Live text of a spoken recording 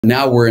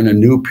Now we're in a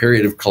new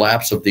period of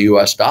collapse of the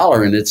U.S.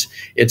 dollar, and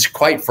it's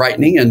quite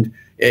frightening. And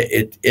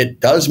it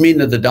does mean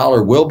that the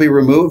dollar will be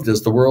removed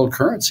as the world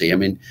currency. I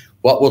mean,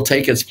 what will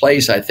take its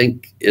place, I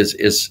think,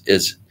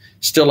 is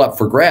still up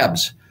for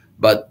grabs.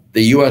 But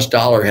the U.S.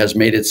 dollar has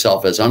made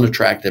itself as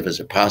unattractive as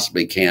it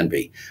possibly can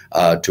be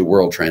to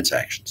world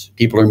transactions.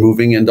 People are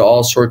moving into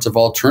all sorts of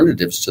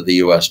alternatives to the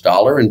U.S.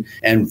 dollar, and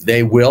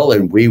they will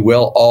and we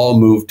will all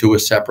move to a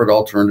separate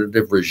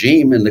alternative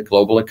regime in the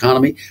global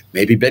economy.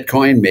 Maybe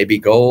Bitcoin, maybe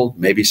gold,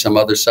 maybe some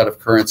other set of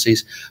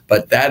currencies.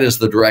 But that is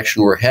the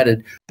direction we're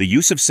headed. The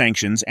use of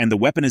sanctions and the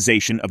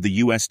weaponization of the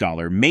U.S.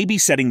 dollar may be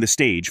setting the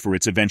stage for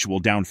its eventual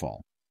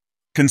downfall.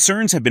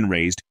 Concerns have been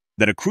raised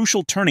that a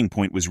crucial turning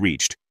point was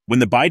reached when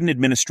the Biden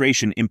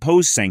administration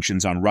imposed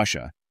sanctions on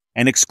Russia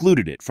and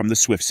excluded it from the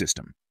SWIFT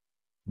system.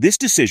 This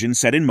decision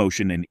set in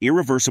motion an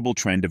irreversible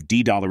trend of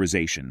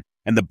de-dollarization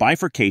and the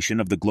bifurcation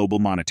of the global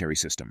monetary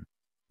system.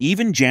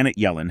 Even Janet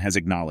Yellen has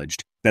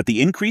acknowledged that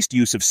the increased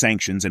use of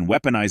sanctions and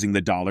weaponizing the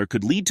dollar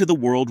could lead to the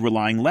world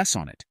relying less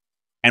on it.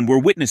 And we're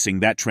witnessing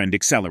that trend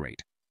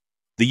accelerate.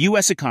 The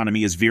U.S.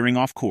 economy is veering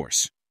off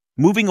course,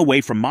 moving away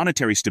from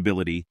monetary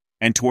stability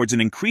and towards an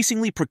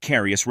increasingly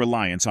precarious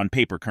reliance on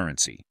paper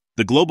currency.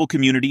 The global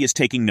community is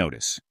taking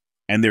notice,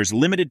 and there's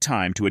limited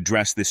time to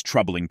address this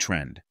troubling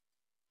trend.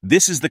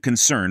 This is the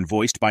concern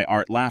voiced by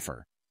Art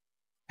Laffer.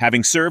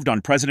 Having served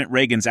on President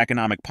Reagan's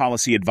Economic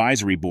Policy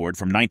Advisory Board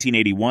from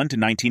 1981 to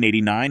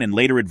 1989 and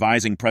later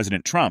advising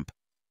President Trump,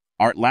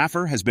 Art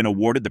Laffer has been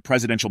awarded the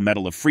Presidential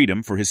Medal of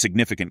Freedom for his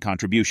significant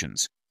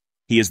contributions.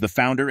 He is the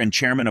founder and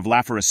chairman of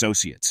Laffer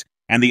Associates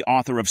and the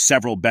author of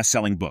several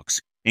best-selling books,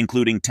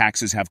 including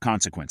Taxes Have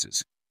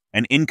Consequences,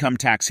 An Income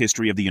Tax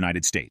History of the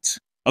United States.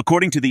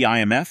 According to the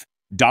IMF,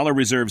 dollar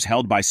reserves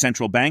held by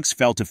central banks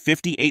fell to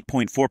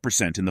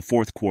 58.4% in the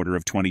fourth quarter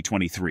of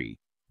 2023,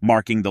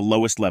 marking the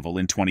lowest level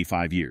in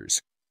 25 years.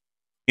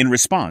 In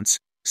response,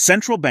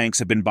 central banks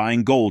have been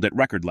buying gold at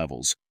record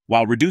levels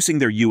while reducing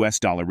their U.S.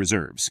 dollar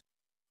reserves.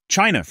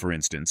 China, for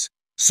instance,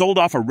 sold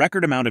off a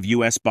record amount of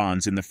U.S.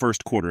 bonds in the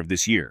first quarter of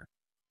this year,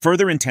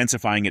 further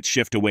intensifying its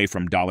shift away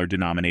from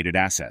dollar-denominated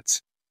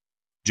assets.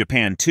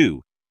 Japan,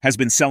 too, has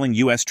been selling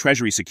U.S.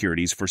 Treasury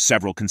securities for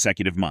several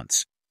consecutive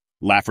months.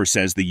 Laffer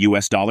says the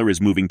U.S. dollar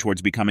is moving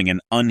towards becoming an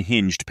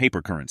unhinged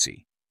paper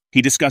currency.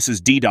 He discusses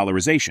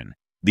de-dollarization,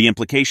 the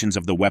implications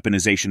of the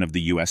weaponization of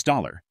the U.S.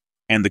 dollar,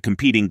 and the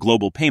competing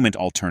global payment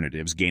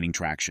alternatives gaining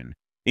traction,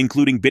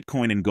 including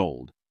Bitcoin and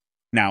gold.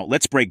 Now,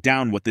 let's break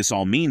down what this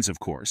all means, of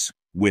course,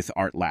 with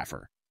Art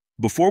Laffer.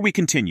 Before we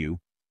continue,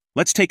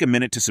 let's take a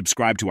minute to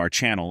subscribe to our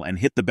channel and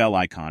hit the bell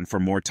icon for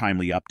more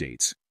timely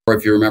updates. Or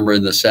if you remember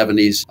in the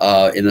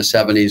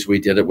 70s, we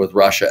did it with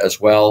Russia as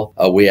well.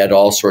 We had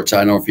all sorts. I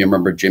don't know if you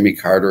remember Jimmy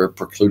Carter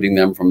precluding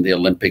them from the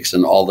Olympics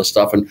and all the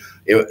stuff. And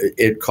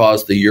it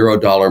caused the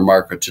euro-dollar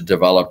market to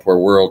develop where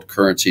world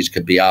currencies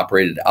could be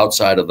operated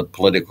outside of the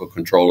political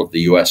control of the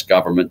U.S.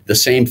 government. The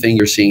same thing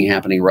you're seeing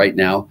happening right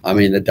now. I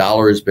mean, the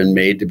dollar has been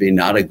made to be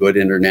not a good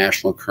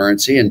international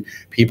currency, and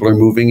people are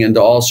moving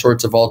into all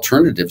sorts of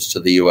alternatives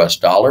to the U.S.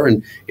 dollar,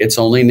 and it's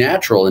only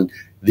natural. And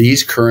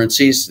these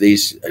currencies, the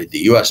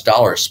U.S.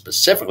 dollar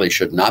specifically,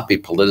 should not be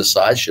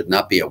politicized, should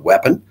not be a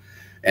weapon.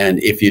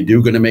 And if you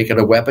do going to make it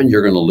a weapon,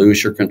 you're going to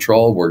lose your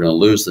control. We're going to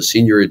lose the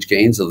seigniorage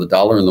gains of the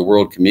dollar in the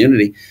world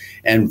community.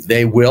 And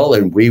they will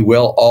and we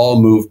will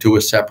all move to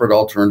a separate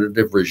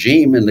alternative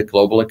regime in the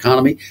global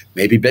economy.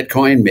 Maybe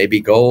Bitcoin,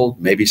 maybe gold,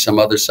 maybe some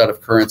other set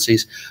of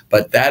currencies.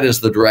 But that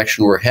is the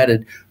direction we're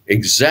headed,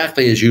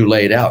 exactly as you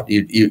laid out.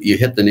 You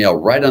hit the nail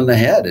right on the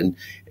head. And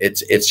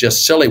it's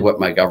just silly what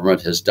my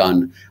government has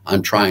done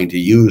on trying to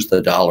use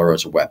the dollar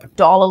as a weapon.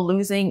 Dollar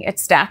losing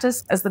its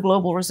status as the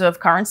global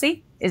reserve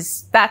currency?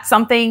 Is that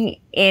something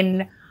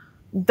in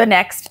the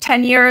next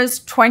 10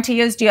 years, 20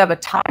 years? Do you have a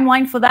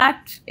timeline for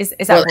that? Is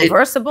that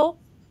reversible?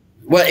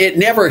 Well, it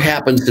never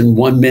happens in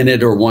 1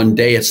 minute or 1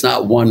 day. It's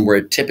not one where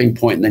a tipping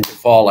point and then you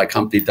fall like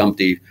Humpty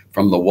Dumpty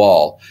from the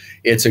wall.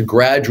 It's a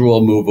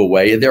gradual move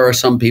away. There are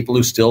some people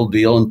who still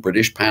deal in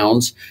British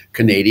pounds,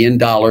 Canadian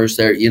dollars,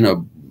 there,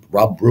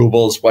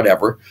 rubles,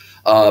 whatever.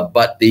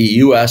 But the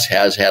U.S.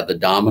 has had the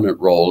dominant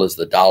role as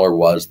the dollar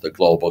was the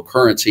global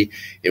currency.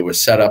 It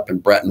was set up in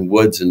Bretton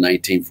Woods in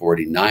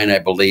 1949, I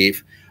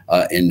believe,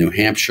 in New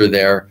Hampshire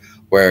there,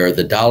 where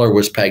the dollar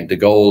was pegged to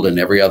gold and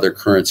every other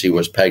currency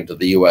was pegged to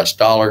the U.S.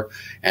 dollar.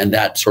 And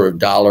that sort of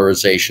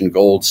dollarization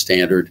gold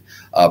standard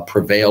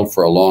prevailed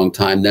for a long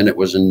time. Then it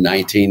was in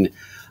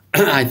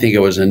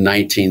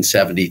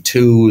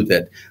 1972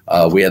 that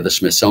we had the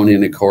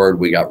Smithsonian Accord.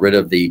 We got rid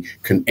of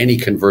any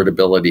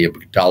convertibility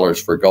of dollars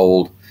for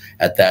gold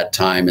at that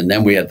time. And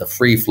then we had the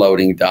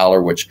free-floating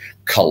dollar, which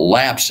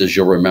collapsed, as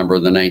you'll remember,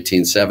 in the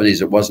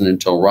 1970s. It wasn't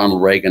until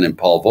Ronald Reagan and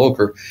Paul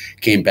Volcker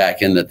came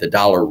back in that the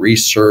dollar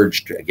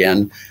resurged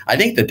again. I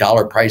think the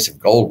dollar price of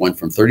gold went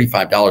from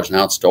 $35 an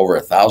ounce to over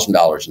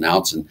 $1,000 an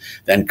ounce and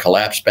then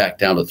collapsed back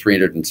down to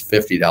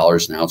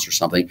 $350 an ounce or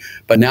something.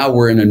 But now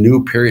we're in a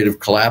new period of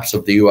collapse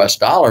of the U.S.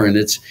 dollar, and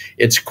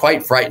it's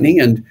quite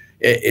frightening. And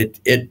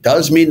it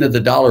does mean that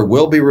the dollar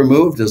will be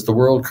removed as the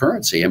world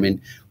currency. I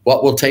mean,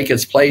 What will take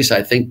its place,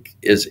 I think,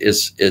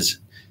 is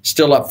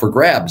still up for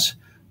grabs.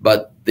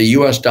 But the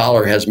U.S.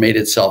 dollar has made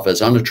itself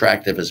as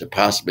unattractive as it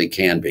possibly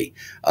can be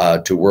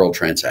to world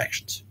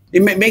transactions.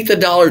 You make the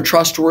dollar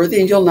trustworthy,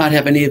 and you'll not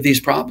have any of these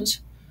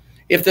problems.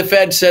 If the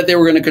Fed said they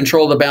were going to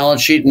control the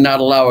balance sheet and not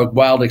allow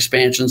wild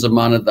expansions of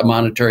the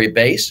monetary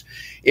base,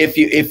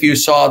 if you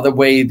saw the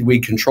way we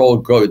control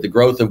the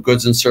growth of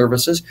goods and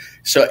services,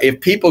 so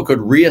if people could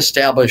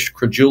reestablish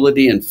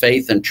credulity and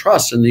faith and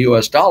trust in the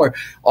U.S. dollar,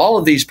 all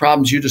of these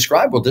problems you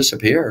described will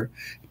disappear.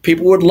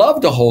 People would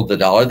love to hold the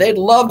dollar. They'd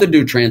love to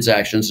do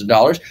transactions in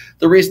dollars.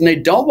 The reason they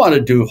don't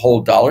want to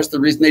hold dollars, the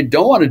reason they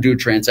don't want to do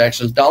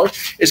transactions in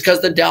dollars is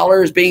because the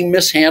dollar is being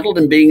mishandled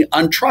and being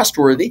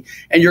untrustworthy,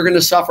 and you're going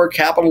to suffer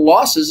capital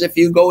losses if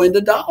you go into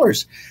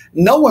dollars.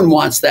 No one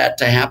wants that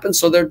to happen,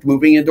 so they're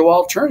moving into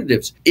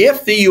alternatives.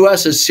 If the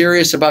U.S. is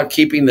serious about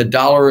keeping the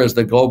dollar as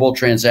the global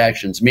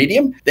transactions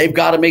medium, they've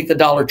got to make the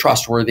dollar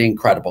trustworthy and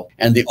credible.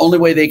 And the only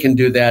way they can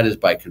do that is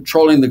by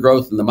controlling the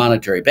growth in the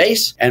monetary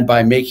base and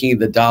by making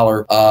the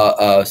dollar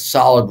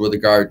solid with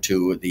regard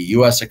to the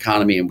U.S.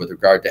 economy and with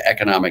regard to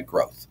economic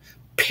growth,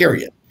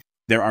 period.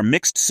 There are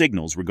mixed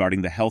signals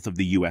regarding the health of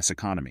the U.S.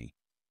 economy.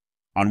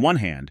 On one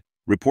hand,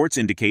 reports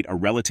indicate a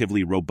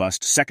relatively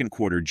robust second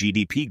quarter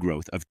GDP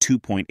growth of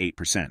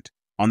 2.8%.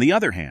 On the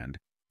other hand,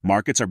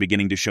 markets are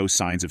beginning to show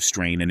signs of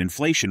strain and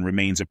inflation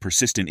remains a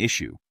persistent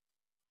issue.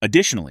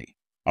 Additionally,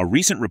 a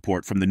recent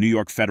report from the New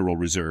York Federal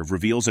Reserve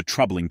reveals a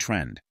troubling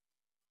trend.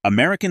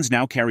 Americans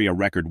now carry a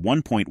record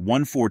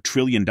 $1.14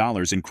 trillion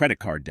in credit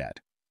card debt.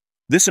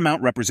 This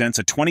amount represents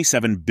a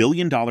 $27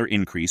 billion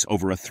increase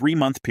over a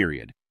 3-month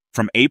period,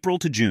 from April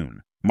to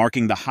June,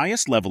 marking the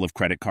highest level of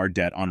credit card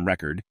debt on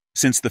record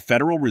since the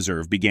Federal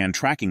Reserve began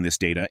tracking this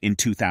data in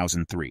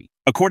 2003.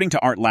 According to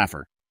Art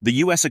Laffer, the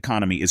U.S.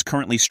 economy is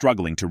currently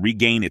struggling to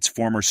regain its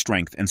former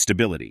strength and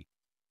stability.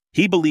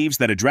 He believes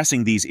that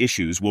addressing these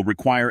issues will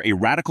require a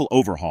radical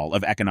overhaul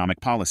of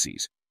economic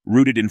policies,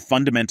 rooted in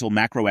fundamental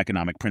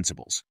macroeconomic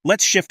principles.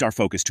 Let's shift our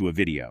focus to a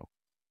video.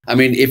 I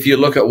mean, if you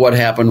look at what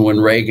happened when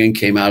Reagan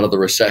came out of the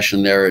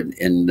recession there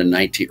in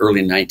the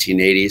early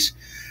 1980s,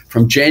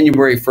 from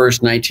January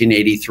 1st,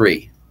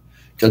 1983,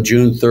 till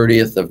June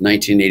 30th of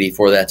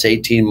 1984. That's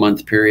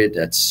 18-month period.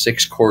 That's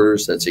 6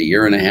 quarters. That's a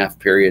year and a half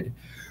period.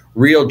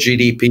 Real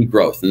GDP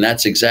growth, and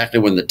that's exactly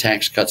when the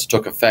tax cuts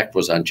took effect,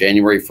 was on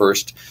January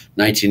 1st,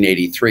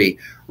 1983.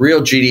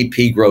 Real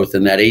GDP growth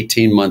in that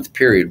 18-month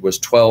period was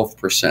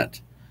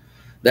 12%.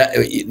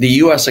 The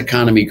U.S.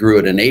 economy grew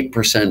at an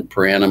 8%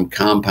 per annum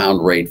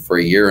compound rate for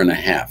a year and a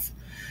half.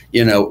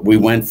 You know, we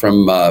went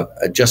from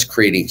just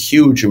creating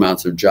huge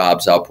amounts of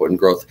jobs, output, and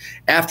growth.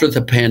 After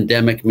the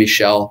pandemic,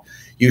 Michelle,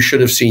 you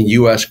should have seen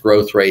U.S.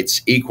 growth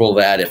rates equal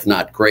that, if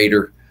not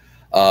greater,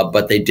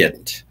 but they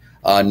didn't.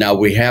 Now,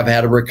 we have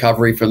had a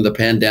recovery from the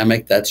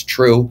pandemic. That's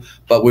true,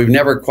 but we've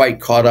never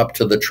quite caught up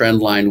to the trend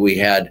line we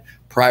had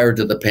prior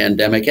to the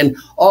pandemic. And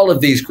all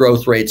of these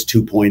growth rates,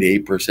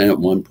 2.8%,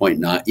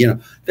 1.9%, you know,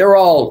 they're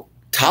all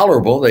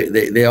tolerable.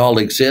 They all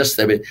exist,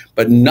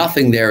 but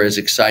nothing there is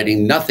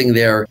exciting. Nothing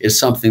there is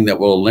something that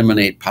will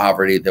eliminate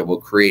poverty, that will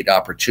create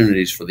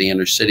opportunities for the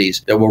inner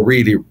cities, that will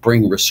really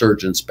bring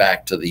resurgence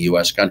back to the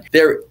U.S. economy.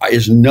 There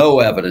is no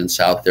evidence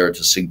out there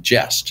to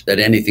suggest that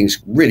anything's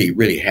really,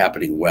 really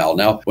happening well.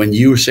 Now, when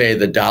you say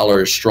the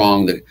dollar is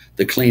strong,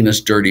 the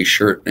cleanest dirty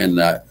shirt in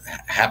the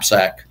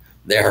knapsack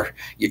there,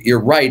 you're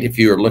right if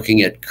you're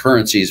looking at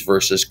currencies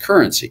versus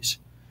currencies.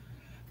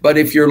 But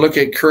if you're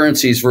looking at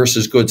currencies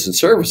versus goods and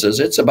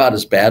services, it's about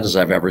as bad as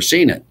I've ever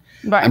seen it.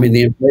 Right. I mean,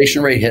 the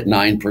inflation rate hit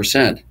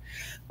 9%.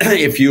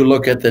 If you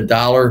look at the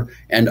dollar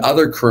and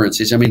other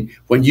currencies, I mean,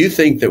 when you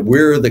think that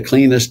we're the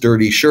cleanest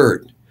dirty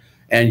shirt,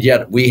 and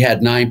yet we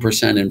had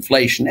 9%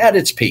 inflation at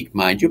its peak,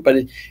 mind you, but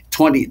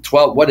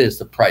 2012, what is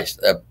the price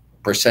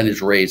percentage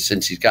raise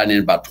since he's gotten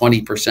in about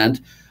 20%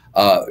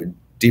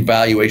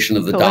 devaluation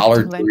of the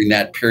dollar during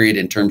that period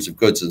in terms of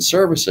goods and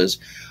services,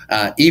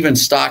 even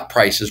stock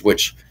prices,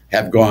 which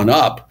have gone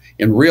up.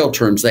 In real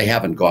terms, they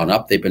haven't gone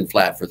up. They've been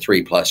flat for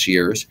 3+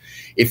 years.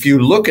 If you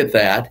look at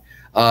that,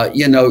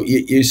 you know,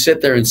 you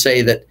sit there and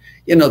say that,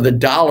 you know, the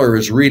dollar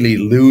is really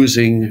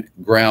losing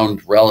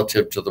ground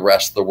relative to the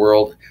rest of the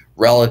world,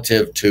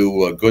 relative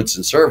to goods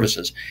and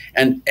services.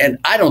 And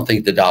I don't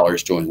think the dollar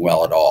is doing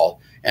well at all.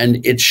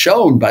 And it's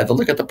shown by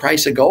look at the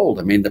price of gold.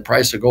 I mean, the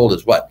price of gold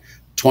is what?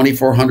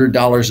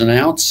 $2,400 an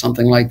ounce,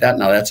 something like that.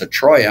 Now that's a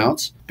troy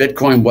ounce.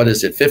 Bitcoin, what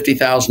is it?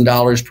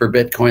 $50,000 per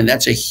Bitcoin.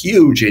 That's a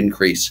huge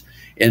increase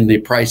in the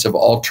price of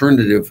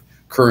alternative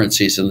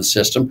currencies in the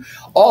system.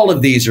 All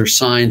of these are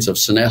signs of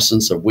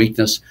senescence, of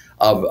weakness,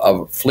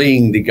 of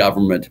fleeing the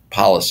government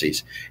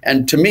policies.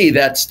 And to me,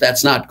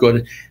 that's not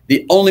good.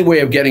 The only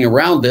way of getting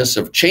around this,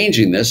 of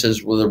changing this,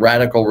 is with a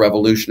radical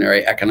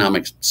revolutionary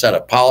economic set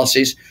of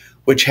policies,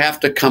 which have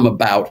to come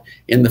about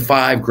in the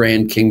 5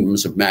 grand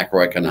kingdoms of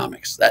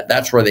macroeconomics.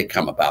 That's where they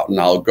come about, and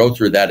I'll go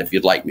through that if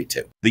you'd like me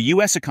to. The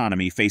U.S.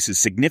 economy faces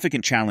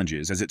significant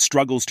challenges as it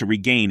struggles to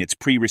regain its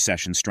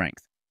pre-recession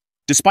strength.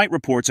 Despite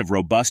reports of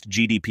robust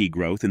GDP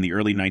growth in the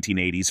early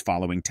 1980s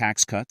following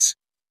tax cuts,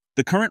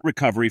 The current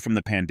recovery from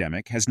the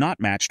pandemic has not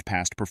matched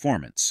past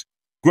performance.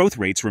 Growth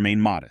rates remain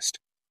modest,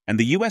 and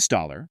the US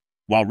dollar,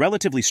 while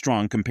relatively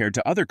strong compared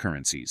to other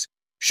currencies,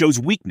 shows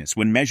weakness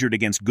when measured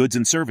against goods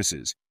and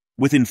services,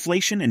 with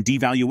inflation and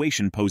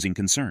devaluation posing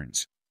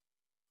concerns.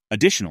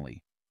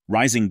 Additionally,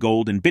 rising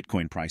gold and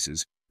Bitcoin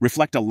prices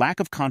reflect a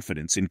lack of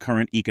confidence in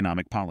current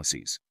economic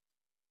policies.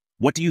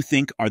 What do you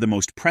think are the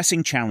most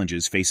pressing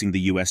challenges facing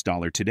the US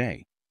dollar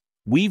today?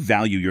 We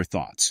value your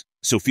thoughts,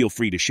 so feel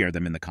free to share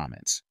them in the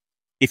comments.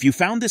 If you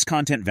found this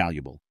content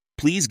valuable,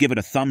 please give it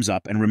a thumbs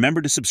up and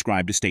remember to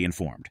subscribe to stay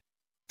informed.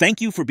 Thank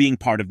you for being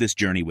part of this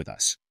journey with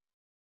us.